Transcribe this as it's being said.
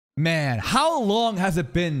Man, how long has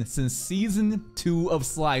it been since season 2 of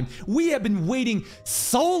Slime? We have been waiting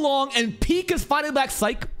so long, and Peak is finally back.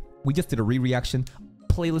 Psych. We just did a re-reaction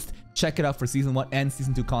playlist. Check it out for season 1 and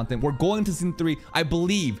season 2 content. We're going to season 3. I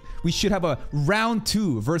believe we should have a round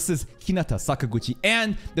 2 versus Hinata Sakaguchi.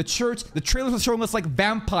 And the church, the trailers are showing us like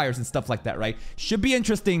vampires and stuff like that, right? Should be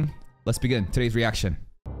interesting. Let's begin today's reaction.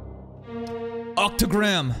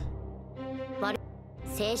 Octogram.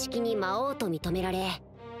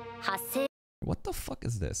 What the fuck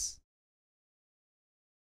is this?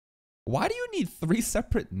 Why do you need 3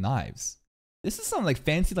 separate knives? This is some like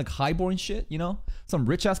fancy like highborn shit, you know? Some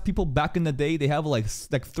rich ass people back in the day, they have like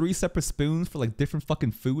 3 separate spoons for like different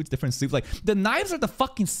fucking foods, different soups. Like the knives are the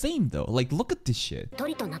fucking same though. Like look at this shit.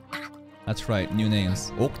 That's right, new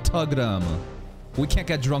names. Octogram. We can't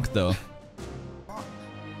get drunk though.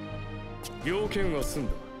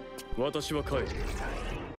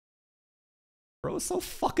 Bro, it's so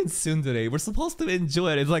fucking soon today. We're supposed to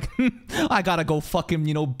enjoy it. It's like, I gotta go fucking,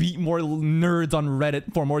 you know, beat more nerds on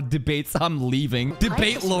Reddit for more debates. I'm leaving.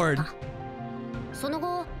 Debate Lord.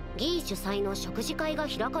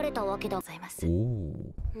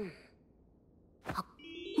 Ooh.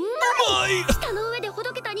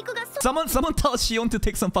 Someone tell Shion to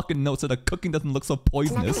take some fucking notes so the cooking doesn't look so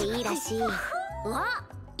poisonous.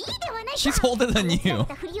 She's older than you.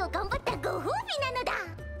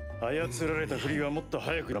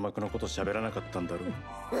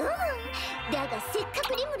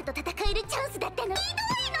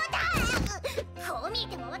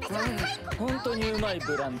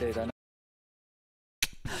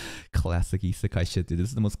 Classic isekai shit, dude. This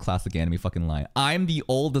is the most classic anime fucking line. I'm the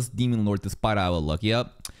oldest demon lord despite our look.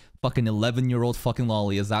 Yep. Fucking 11-year-old fucking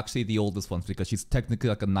Lolly is actually the oldest one because she's technically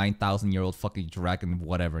like a 9,000-year-old fucking dragon,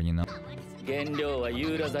 whatever, you know.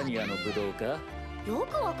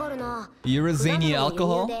 Urazania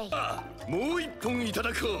alcohol?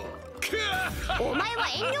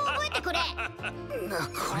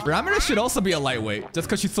 Ramina should also be a lightweight, just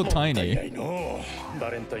because she's so tiny.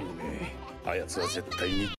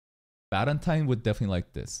 Valentine would definitely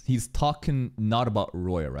like this. He's talking not about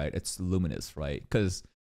Roy, right? It's Luminous, right? Because...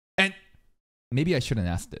 And maybe I shouldn't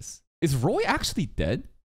ask this. Is Roy actually dead?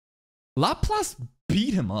 Laplace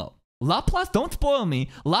beat him up. Laplace, don't spoil me.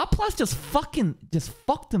 Laplace just fucked him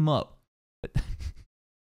up.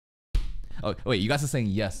 Oh, wait, you guys are saying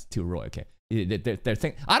yes to Roy. Okay. They're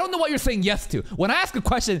saying, I don't know what you're saying yes to. When I ask a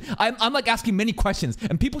question, I'm like asking many questions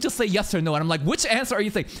and people just say yes or no. And I'm like, which answer are you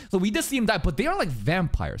saying? So we just see him die, but they are like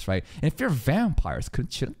vampires, right? And if they're vampires,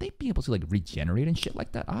 shouldn't they be able to like regenerate and shit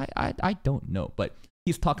like that? I don't know, but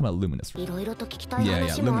he's talking about Luminous. Right?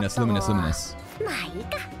 Yeah, Luminous.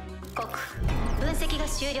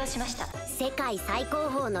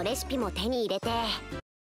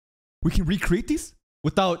 We can recreate these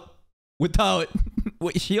without wait,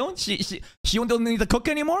 Shion doesn't need to cook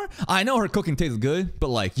anymore? I know her cooking tastes good, but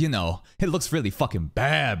like, you know, it looks really fucking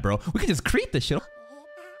bad, bro. We can just create this shit.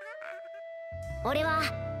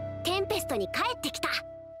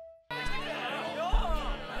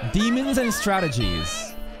 Demons and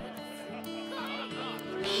strategies.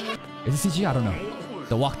 Is it CG? I don't know.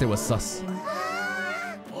 The walk there was sus.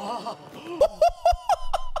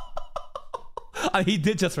 He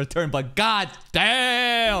did just return, but god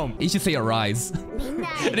damn! He should say arise.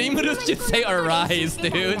 Rimuru should say arise,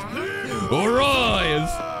 dude. Arise!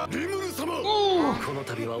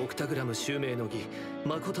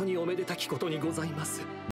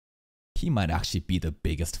 He might actually be the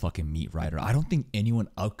biggest fucking meat writer. I don't think anyone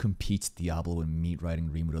outcompetes Diablo in meat writing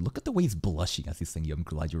Rimuru. Look at the way he's blushing as he's saying, I'm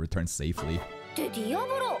glad you returned safely.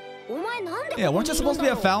 Yeah, weren't you supposed to be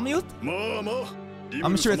a foul mute?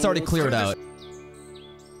 I'm sure it's already cleared out.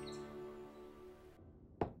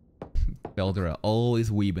 Beldera, always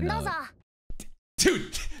weebing out.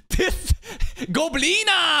 Dude, this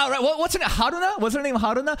Goblina, right? What's her name? Haruna? What's her name?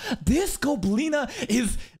 Haruna? This Goblina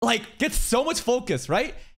is like gets so much focus,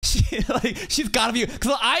 right? She's gotta be.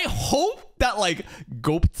 Cause I hope that like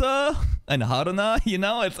Gopta and Haruna, you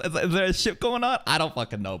know, is there a ship going on? I don't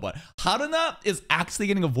fucking know, but Haruna is actually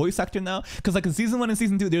getting a voice actor now. Cause like in season 1 and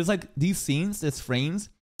season 2, there's like these scenes, there's frames.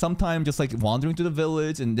 Sometimes just like wandering through the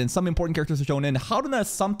village, and then some important characters are shown in. Haruna is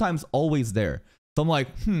sometimes always there. So I'm like,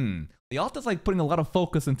 the author's like putting a lot of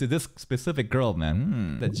focus into this specific girl,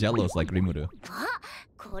 man. The jello's like Rimuru.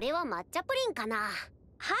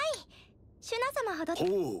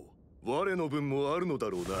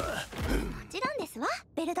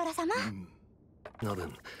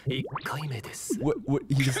 What?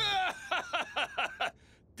 He just...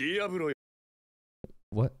 Diablo.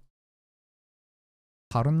 What?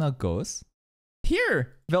 Haruna goes,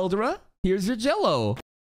 here, Veldera, here's your jello.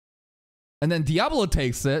 And then Diablo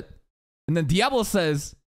takes it. And then Diablo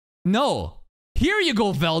says, no. Here you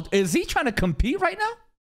go, Veld. Is he trying to compete right now?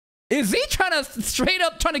 Is he trying to straight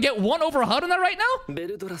up trying to get one over Haruna right now?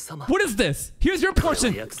 What is this? Here's your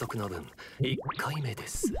portion.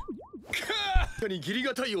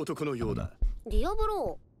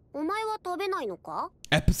 Diablo,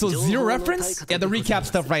 Episode 0 reference? Yeah, the recap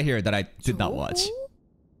stuff right here that I did not watch.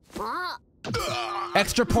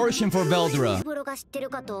 Extra portion for Veldra.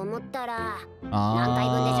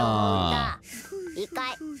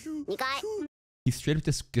 He straight up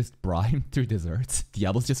just gets bribed through desserts.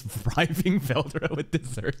 Diablo's just bribing Veldra with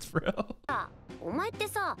desserts, bro.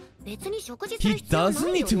 He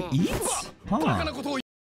doesn't need to eat? Huh.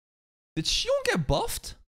 Did Shion get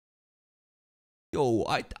buffed? Yo,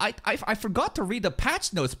 I forgot to read the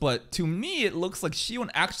patch notes, but to me it looks like Shion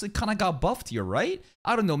actually kind of got buffed here, right?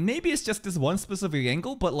 I don't know, maybe it's just this one specific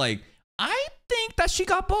angle, but like, I think that she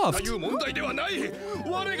got buffed.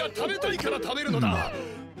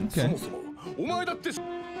 Okay.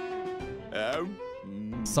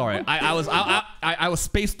 Sorry, I was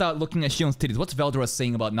spaced out looking at Shion's titties. What's Veldra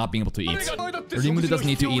saying about not being able to eat? Rimuru doesn't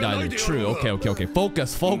need to eat either. True. Okay.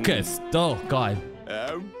 Focus. Oh God.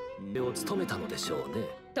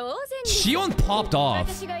 Shion popped off.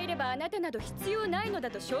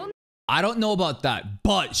 I don't know about that,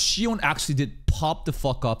 but Shion actually did pop the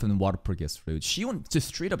fuck up in Water gets fruit. Shion just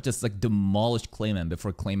straight up just like demolished Clayman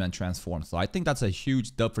before Clayman transformed. So I think that's a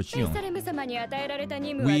huge dub for Shion.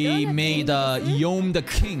 We made Yom the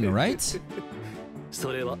king, right?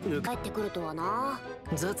 Snitching?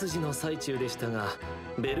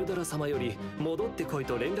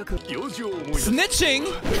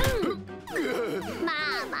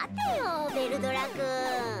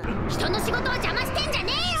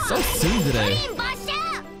 So soon today.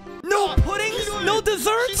 No puddings? No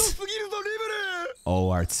desserts? Oh,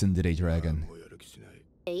 our tsundere dragon.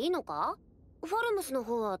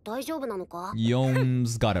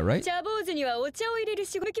 Yom's got it, right?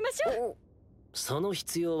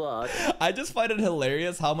 I just find it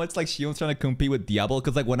hilarious how much like Shion's trying to compete with Diablo,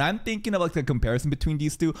 because like when I'm thinking of like the comparison between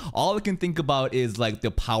these two, all I can think about is like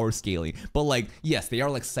the power scaling. But like, yes, they are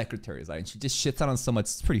like secretaries, right? And she just shits on so much.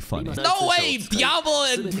 It's pretty funny. No way, Diablo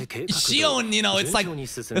and Shion, you know, it's like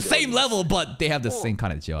the same level, but they have the same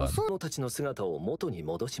kind of job.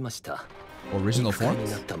 Original form?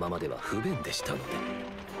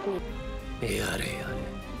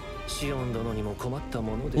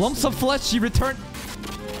 Lumps of flesh, she returned.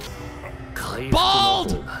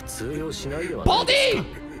 Bald! Baldy!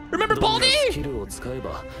 Remember Baldy?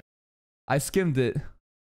 I skimmed it.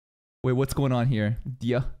 Wait, what's going on here?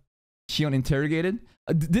 Shion interrogated?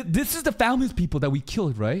 This is the family's people that we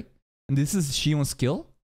killed, right? And this is Shion's skill?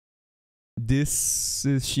 This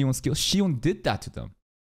is Shion's skill. Shion did that to them.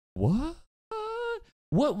 What?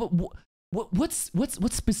 What's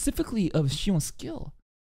specifically of Shion's skill?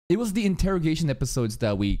 It was the interrogation episodes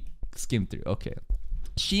that we skimmed through. Okay.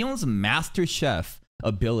 Shion's master chef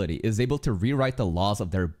ability is able to rewrite the laws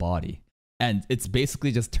of their body. And it's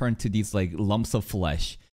basically just turned to these like lumps of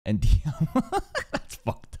flesh. And that's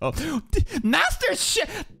fucked up. Master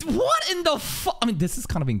chef! What in the fuck? I mean, this is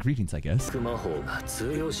kind of ingredients, I guess.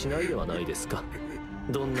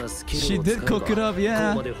 She did cook it up,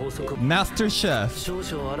 yeah. Master chef.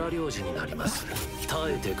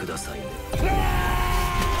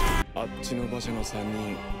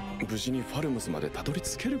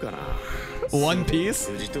 One Piece?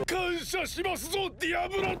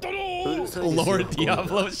 Lord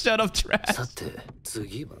Diablo, shut up, trash.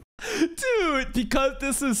 Dude, because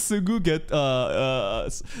this is Sugu Geto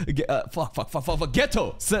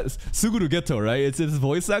says Suguru Geto, right? It's his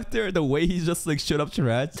voice actor, the way he's just like shut up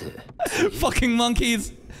trash. Fucking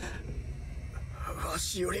monkeys.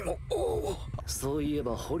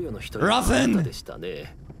 Rasen!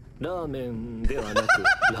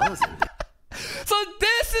 So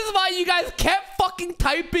this is why you guys kept fucking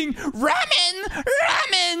typing ramen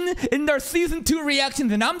in their season 2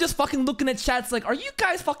 reactions, and I'm just fucking looking at chats like, are you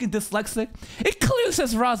guys fucking dyslexic? It clearly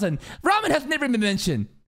says ramen. Ramen has never been mentioned.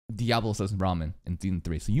 Diablo says ramen in season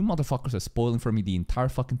 3, so you motherfuckers are spoiling for me the entire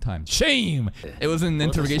fucking time. Shame! It was in the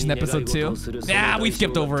interrogation episode 2. Yeah, we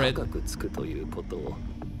skipped over it.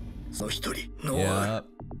 Yeah.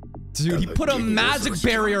 Dude, he put a magic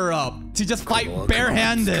barrier up to just fight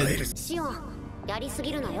barehanded.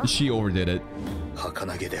 She overdid it.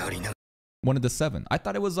 One of the 7. I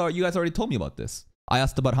thought it was, you guys already told me about this. I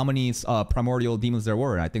asked about how many primordial demons there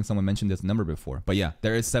were, and I think someone mentioned this number before. But yeah,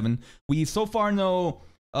 there is 7. We so far know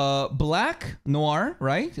Black, Noir,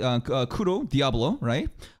 right? Kuro, Diablo, right?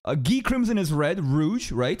 Guy Crimson is red,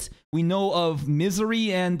 Rouge, right? We know of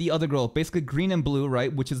Misery and the other girl, basically green and blue,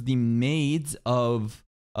 right? Which is the maids of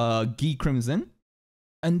Guy Crimson.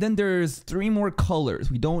 And then there's 3 more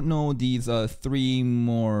colors. We don't know these 3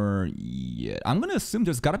 more yet. I'm gonna assume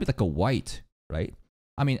there's gotta be like a white, right?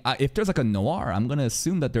 I mean, if there's like a noir, I'm gonna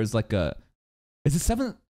assume that there's like a... Is it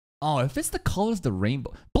 7? Oh, if it's the colors of the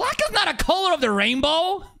rainbow. Black is not a color of the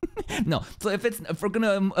rainbow! No, so if we're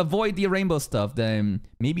gonna avoid the rainbow stuff, then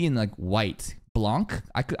maybe in like white. Blanc,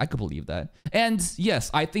 I could believe that. And yes,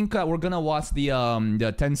 I think we're gonna watch the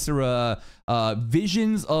Tensura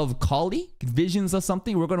Visions of Kali, Visions of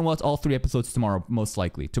something. We're gonna watch all 3 episodes tomorrow, most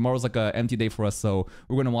likely. Tomorrow's like a empty day for us, so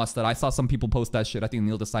we're gonna watch that. I saw some people post that shit. I think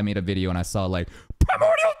Neil Desai made a video, and I saw like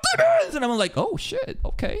Primordial Demons, and I'm like, oh shit,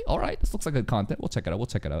 okay, all right, this looks like good content. We'll check it out. We'll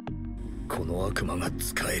check it out.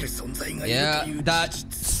 Yeah, that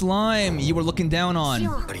slime you were looking down on.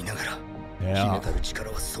 Yeah.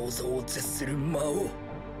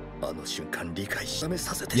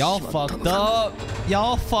 Y'all fucked up.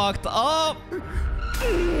 Y'all fucked up.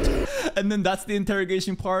 And then that's the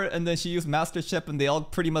interrogation part, and then she used Master Chef, and they all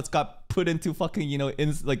pretty much got put into fucking, you know,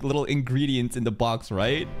 like little ingredients in the box,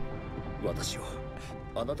 right?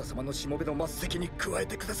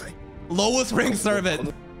 Lowest rank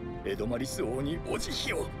servant.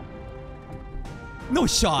 No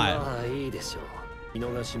shot.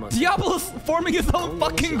 Diablo's forming his own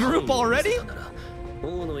fucking group already?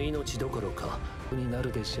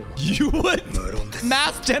 You would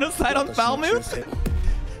mass genocide on Falmouth?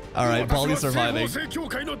 Alright, Baldi's surviving.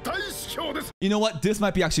 You know what? This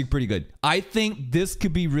might be actually pretty good. I think this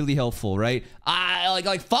could be really helpful, right?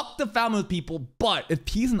 Like fuck the Falmouth people, but if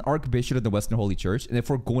he's an Archbishop of the Western Holy Church, and if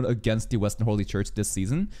we're going against the Western Holy Church this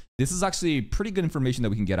season, this is actually pretty good information that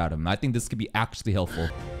we can get out of him. I think this could be actually helpful.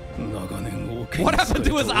 What happened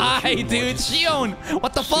to his eye, dude? Shion!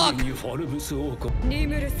 What the fuck?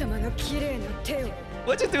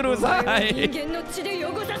 What'd you do to his eye?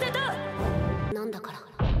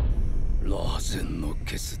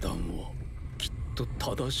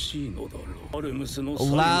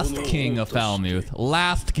 Last king of Falmouth.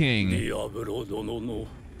 Last king.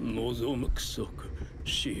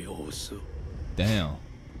 Damn.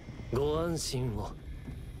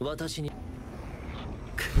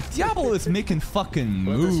 Diablo is making fucking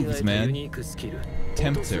moves, man.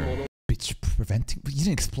 Tempter. Bitch, preventing. You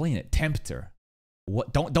didn't explain it. Tempter.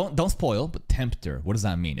 What? Don't spoil. But tempter. What does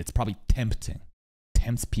that mean? It's probably tempting.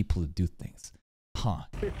 Tempts people to do things. Huh.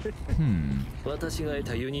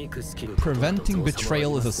 Preventing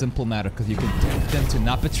betrayal is a simple matter because you can tempt them to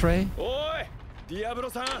not betray.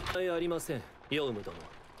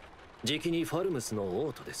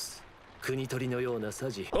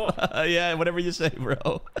 Yeah, whatever you say,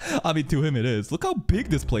 bro. I mean, to him it is. Look how big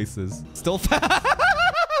this place is. Still fat.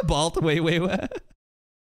 Bald. Wait.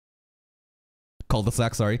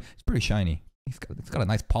 Cul-de-sac, sorry. It's pretty shiny. It's got a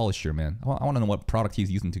nice polish here, man. I want to know what product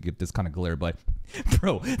he's using to get this kind of glare, but...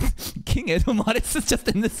 Bro, King Edomatis is just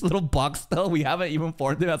in this little box still. We haven't even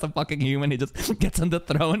formed him as a fucking human. He just gets on the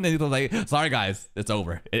throne and he's like, sorry guys, it's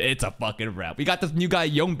over. It's a fucking wrap. We got this new guy,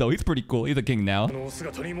 Young, though. He's pretty cool. He's a king now.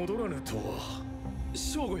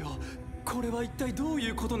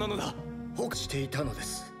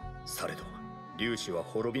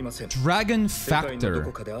 Dragon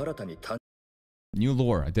Factor. New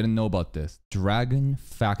lore. I didn't know about this. Dragon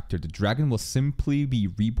Factor. The dragon will simply be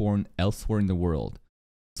reborn elsewhere in the world.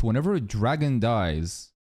 So whenever a dragon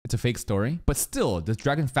dies, it's a fake story. But still, the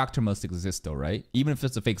Dragon Factor must exist though, right? Even if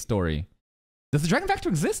it's a fake story. Does the Dragon Factor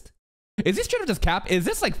exist? Is this straight up just cap? Is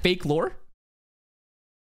this like fake lore?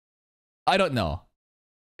 I don't know.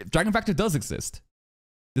 Dragon Factor does exist.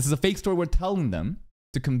 This is a fake story we're telling them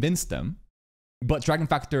to convince them. But Dragon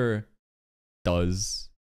Factor does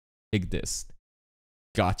exist.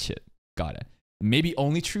 Gotcha. Got it. Maybe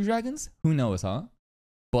only true dragons? Who knows, huh?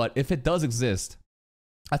 But if it does exist,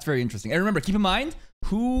 that's very interesting. And remember, keep in mind,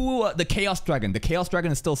 the Chaos Dragon. The Chaos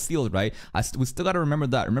Dragon is still sealed, right? We still got to remember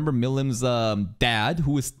that. Remember Milim's dad,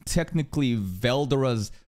 who is technically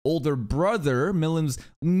Veldora's older brother. Milim's,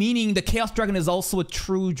 meaning the Chaos Dragon is also a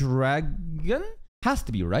true dragon? Has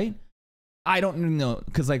to be, right? I don't know,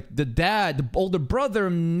 because like the older brother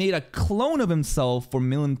made a clone of himself for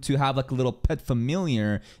Milim to have like a little pet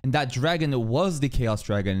familiar, and that dragon was the Chaos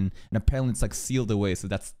Dragon, and apparently it's like sealed away, so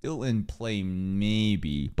that's still in play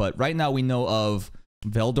maybe. But right now we know of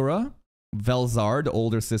Veldora, Velzar, the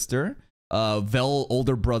older sister, Vel,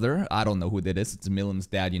 older brother, I don't know who that is, it's Milim's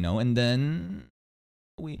dad, you know, and then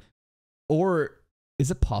or is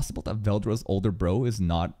it possible that Veldora's older bro is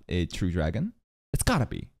not a true dragon? It's gotta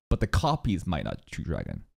be. But the copies might not true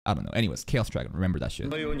dragon. I don't know. Anyways, Chaos Dragon. Remember that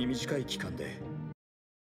shit.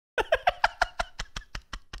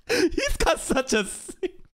 He's got such a...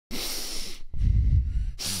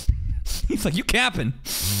 He's like, you capping.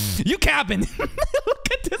 You capping.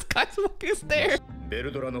 Look at this guy's fucking stare.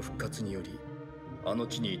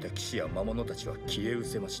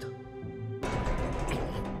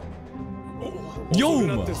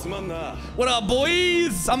 Yo! What up,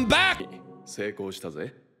 boys? I'm back! 成功した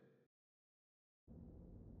ぜ。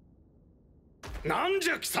なん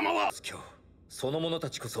じゃ貴様は。今日その者た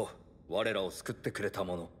ちこそ我らを救ってくれた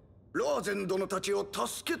者。ラーゼン殿たちを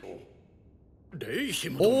助け。レイヒ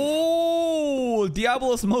ム。Oh,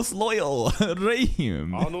 Diablo's most loyal.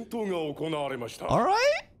 Reihim. あの塔が行われました。All right.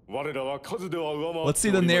 Let's see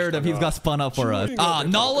the narrative he's got spun up for us. Ah,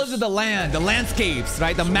 knowledge of the land, the landscapes,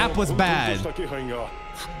 right? The map was bad.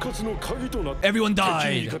 Everyone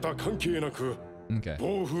died. Okay.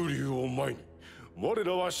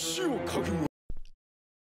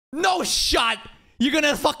 No shot! You're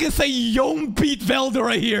gonna fucking say Yom beat Velda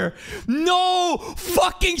right here. No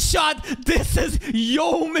fucking shot! This is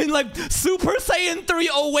Yom in like Super Saiyan 3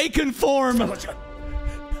 awakened form.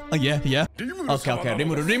 Yeah. Okay.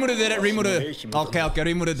 Rimuru did it. Okay.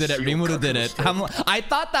 Rimuru did it. I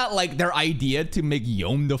thought that like their idea to make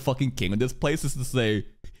Yom the fucking king of this place is to say,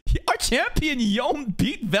 our champion Yom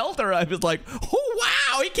beat Velda. I was like, oh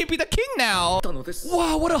wow, he can be the king now.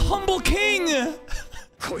 Wow, what a humble king.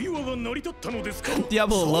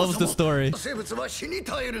 Diablo loves the story.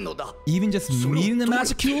 Even just meeting the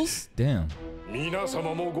Magicules? Damn.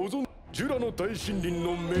 ジュラの大森林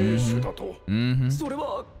の名手だと。それ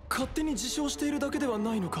は勝手に自称しているだけでは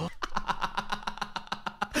ないのか?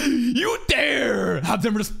 You dare have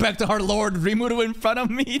them respect to our Lord Rimuru in front of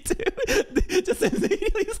me too. Just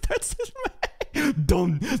immediately starts his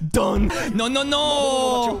done.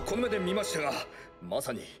 No.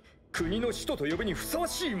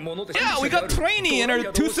 Yeah, we got Trainee and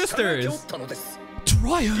her two sisters.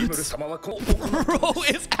 Dryads? Bro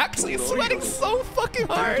is actually sweating so fucking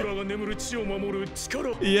hard.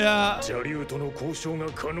 Yeah.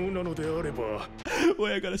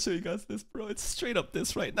 Wait, I gotta show you guys this, bro. It's straight up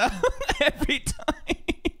this right now. Every time,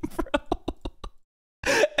 bro.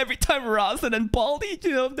 Every time Razan and Baldi,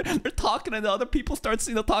 you know, they're talking and the other people start,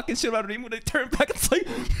 talking shit about Rimu, they turn back, it's like...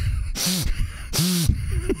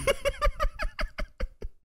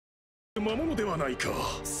 Yeah,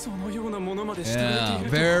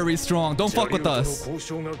 very strong. Don't fuck with us.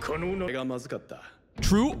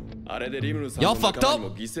 True. Y'all fucked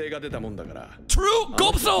up. True.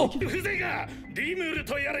 Gopso.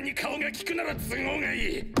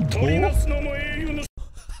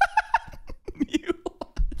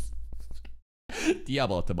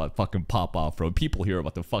 Diablo about fucking pop off, bro. People hear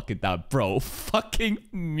about the fucking that, bro. Fucking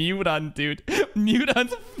Mutant, dude.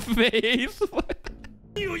 Mutant's face.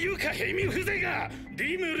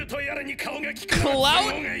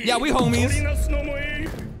 Clout? Yeah, we homies.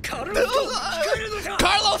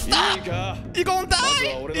 Carlos, stop! You gonna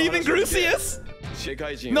die? Even Grucius?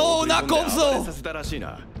 No, not Gomso!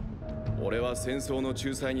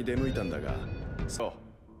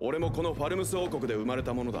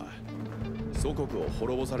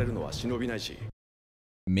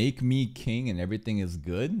 Make me king and everything is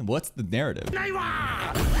good? What's the narrative? He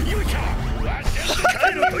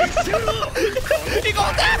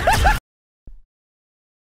gonna die!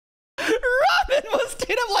 Robin was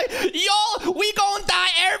straight up like, yo, we gonna die.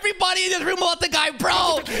 Everybody in this room about the guy,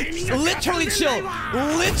 bro. Literally chill.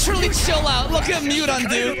 Literally chill out. Look at Mutant,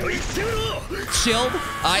 dude. Chilled.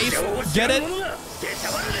 Ice. Get it?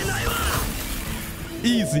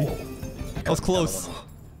 Easy. That was close.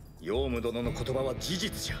 No,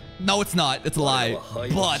 it's not. It's a lie.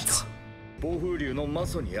 But...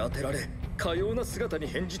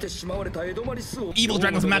 Evil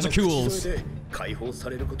Dragon's Magicules.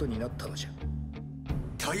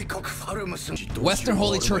 Western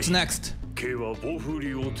Holy Church next.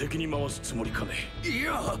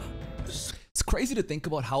 It's crazy to think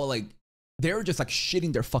about how like they're just like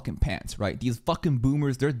shitting their fucking pants, right? These fucking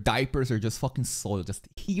boomers, their diapers are just fucking soiled, just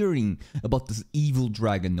hearing about this evil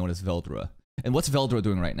dragon known as Veldra. And what's Veldra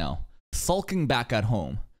doing right now? Sulking back at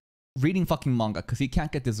home. Reading fucking manga because he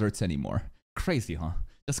can't get desserts anymore. Crazy, huh?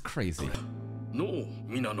 Just crazy.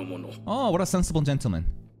 Oh, what a sensible gentleman.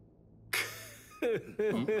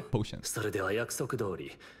 Potion. Oh,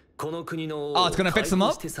 it's gonna fix him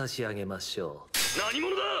up?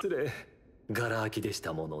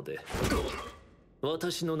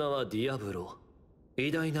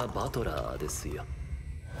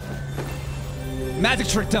 Magic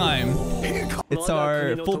trick time. It's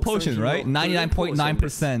our full potion, right?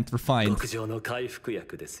 99.9% refined. 極上の回復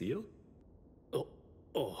薬ですよ。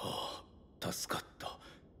助かった。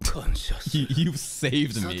感謝する。You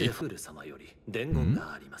saved さて me. フル様より伝言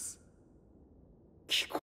があります。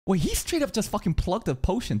 Wait, he straight up just fucking plugged a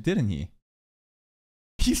potion, didn't he?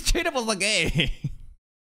 He straight up was like, hey,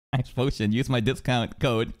 nice potion, use my discount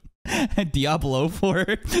code Diablo for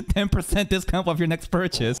 10% discount off your next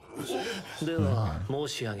purchase. では申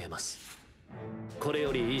し上げます。これ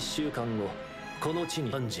より1週間後、この地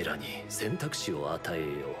にアンジェラに選択肢を与えよ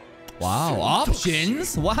う。 Wow,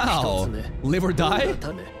 options? Wow. Live or die?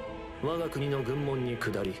 我が国の軍門に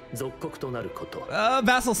下り属国となること。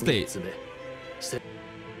Vassal state.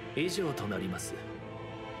 以上となります。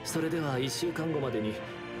それでは1週間後までに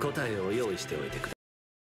答えを用意しておいてくださ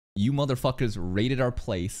い。 You motherfuckers raided our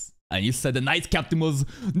place, and you said the Knights Captain was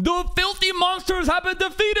the filthy monsters have been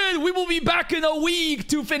defeated. We will be back in a week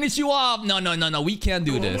to finish you off. No, we can't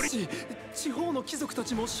do this. 地方の貴族た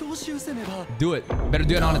ちも召集せねば。 Do it. Better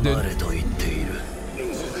do it on it, dude. 誰と言っている。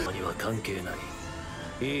には関係ない。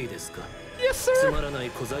いいですか。 Yes, つ sir. まらない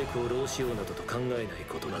小細工を浪しようなどと考えない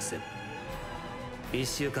ことなせん。1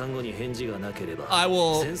週間後に返事がなければ I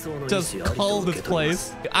will just call this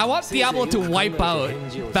place. I want Diablo to wipe out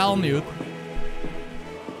Falmouth.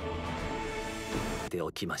 てお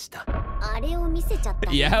きました。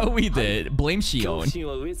 Yeah, we did. Blame 恐怖 Shion. 心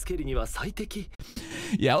は植え付けるには最適。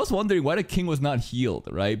 Yeah, I was wondering why the king was not healed,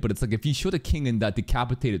 right? But it's like if you show the king in that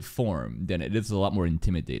decapitated form, then it is a lot more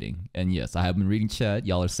intimidating. And yes, I have been reading chat.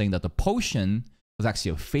 Y'all are saying that the potion was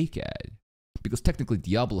actually a fake ad. Because technically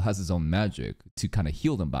Diablo has his own magic to kind of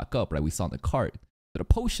heal them back up, right? We saw in the card. But a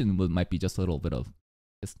potion might be just a little bit of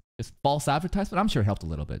just false advertisement. I'm sure it helped a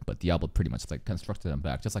little bit, but Diablo pretty much like constructed them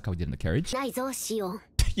back, just like how we did in the carriage.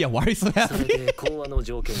 Yeah, why are you so そ happy? れで講和の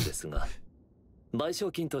条件ですが、賠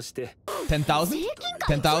償金として 10,000?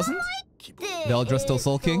 10,000? Veldra still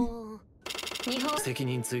Soul King? 責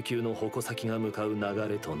任追及の矛先が向かう流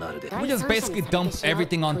れとなるで。 We just basically dump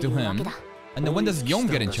everything onto him. And then when does Yong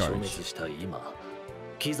get in charge?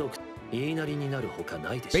 貴族言いなりになるほか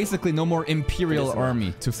ないでしょう。 Basically, no more imperial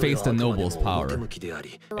army to face the nobles' power.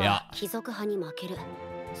 Yeah. 貴族派に負ける。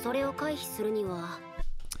それを回避するには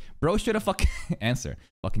Bro should have fucking answer.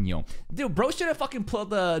 Fucking Yong. Dude, bro should have fucking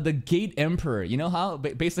pulled the Gate Emperor. You know how?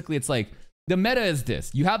 Basically, it's like the meta is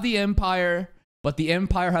this. You have the Empire, but the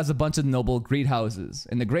Empire has a bunch of noble great houses.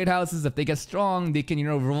 And the great houses, if they get strong, they can, you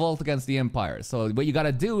know, revolt against the Empire. So what you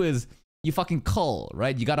gotta do is you fucking cull,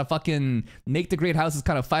 right? You gotta fucking make the great houses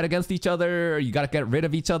kind of fight against each other. Or you gotta get rid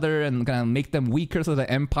of each other and kind of make them weaker so the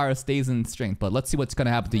Empire stays in strength. But let's see what's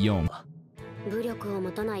gonna happen to Yong. 武力を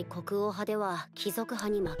持たない国王派では貴族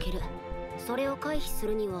派に負ける。それを回避す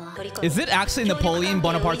るには Is it actually Napoleon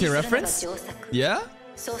Bonaparte reference? Yeah?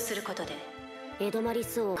 そうすることでエドマリ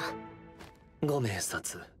ス王が ご明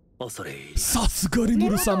察恐れ入り。 Sasugari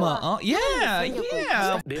Muru-sama. Yeah,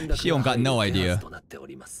 yeah. Shion got no idea. となってお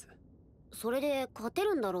ります。それで勝て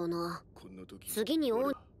るんだろうな。次に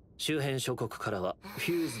王周辺諸国からは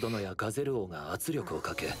フューズ殿やガゼル王が圧力を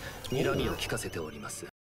かけ睨みを利かせております。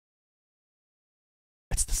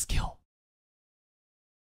 It's the skill.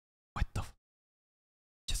 What the?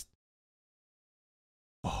 Just.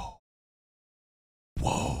 Whoa.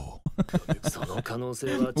 Whoa. その可能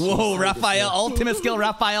性は Whoa, Raphael. Ultimate skill,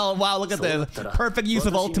 Raphael. Wow, look at this. Perfect use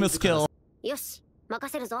of ultimate skill. よし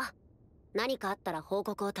任せるぞ。何かあったら報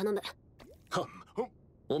告を頼む。は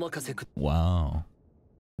お任せく。 Wow.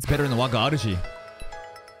 It's better than the Waga Arushi.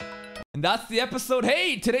 And that's the episode.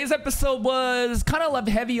 Hey, today's episode was kind of left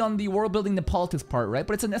heavy on the world building, the politics part, right?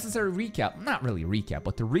 But it's a necessary recap. Not really a recap,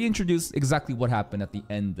 but to reintroduce exactly what happened at the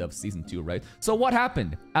end of season 2, right? So what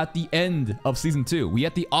happened at the end of season 2? We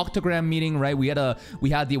had the octagram meeting, right? We had the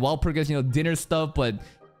Walpurgis, you know, dinner stuff, but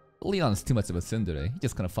Leon's too much of a tsundere. He's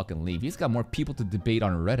just gonna fucking leave. He's got more people to debate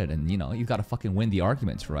on Reddit, and you know, he's gotta fucking win the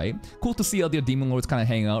arguments, right? Cool to see other demon lords kind of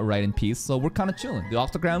hang out, right, in peace. So we're kind of chilling. The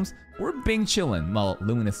octograms, we're being chilling. Well,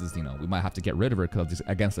 Luminous is, you know, we might have to get rid of her because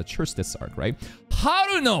against the church this arc, right?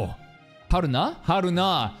 Haruna!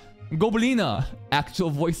 Goblina!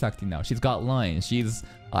 Actual voice acting now. She's got lines. She's...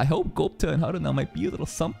 I hope Gopta and Haruna might be a little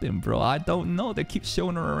something, bro. I don't know. They keep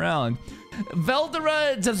showing her around.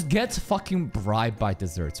 Veldra just gets fucking bribed by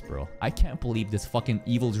desserts, bro. I can't believe this fucking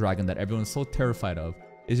evil dragon that everyone's so terrified of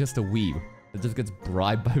is just a weeb that just gets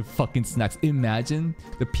bribed by fucking snacks. Imagine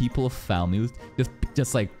the people of Falmouth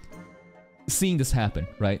just like seeing this happen,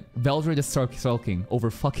 right? Veldra just start sulking over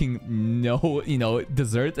fucking no, you know,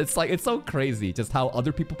 desserts. It's like, it's so crazy just how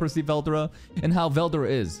other people perceive Veldra and how Veldra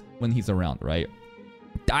is when he's around, right?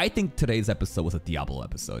 I think today's episode was a Diablo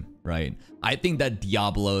episode, right? I think that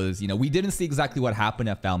Diablo's, you know, we didn't see exactly what happened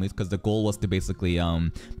at Family because the goal was to basically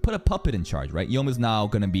put a puppet in charge, right? Yoma's now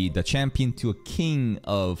gonna be the champion to a king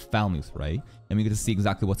of Family, right? And we get to see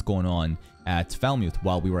exactly what's going on at Falmouth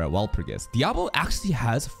while we were at Walpurgis. Diablo actually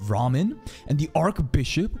has Ramen and the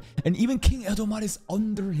Archbishop and even King Edomar is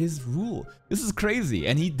under his rule. This is crazy.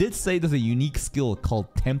 And he did say there's a unique skill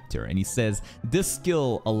called Tempter. And he says this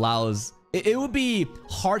skill allows... It would be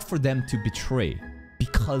hard for them to betray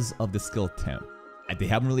because of the skill Temp. And they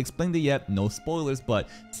haven't really explained it yet. No spoilers, but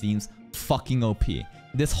seems fucking OP.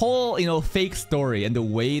 This whole, you know, fake story and the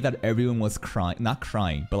way that everyone was crying, not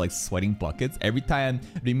crying, but like sweating buckets. Every time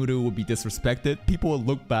Rimuru would be disrespected, people would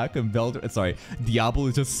look back and Diablo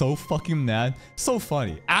is just so fucking mad. So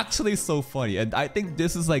funny. Actually so funny. And I think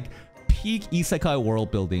this is like peak isekai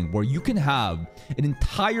world building where you can have an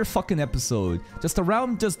entire fucking episode just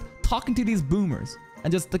around just talking to these boomers.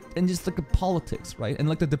 And just like the politics, right? And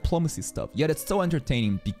like the diplomacy stuff. Yet it's so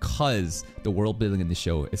entertaining because the world building in the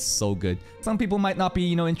show is so good. Some people might not be,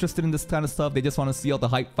 you know, interested in this kind of stuff. They just want to see all the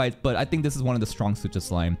hype fights. But I think this is one of the strong suits of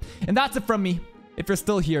Slime. And that's it from me. If you're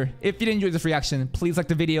still here, if you did enjoy this reaction, please like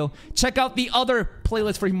the video. Check out the other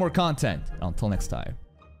playlist for more content. Until next time,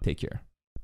 take care.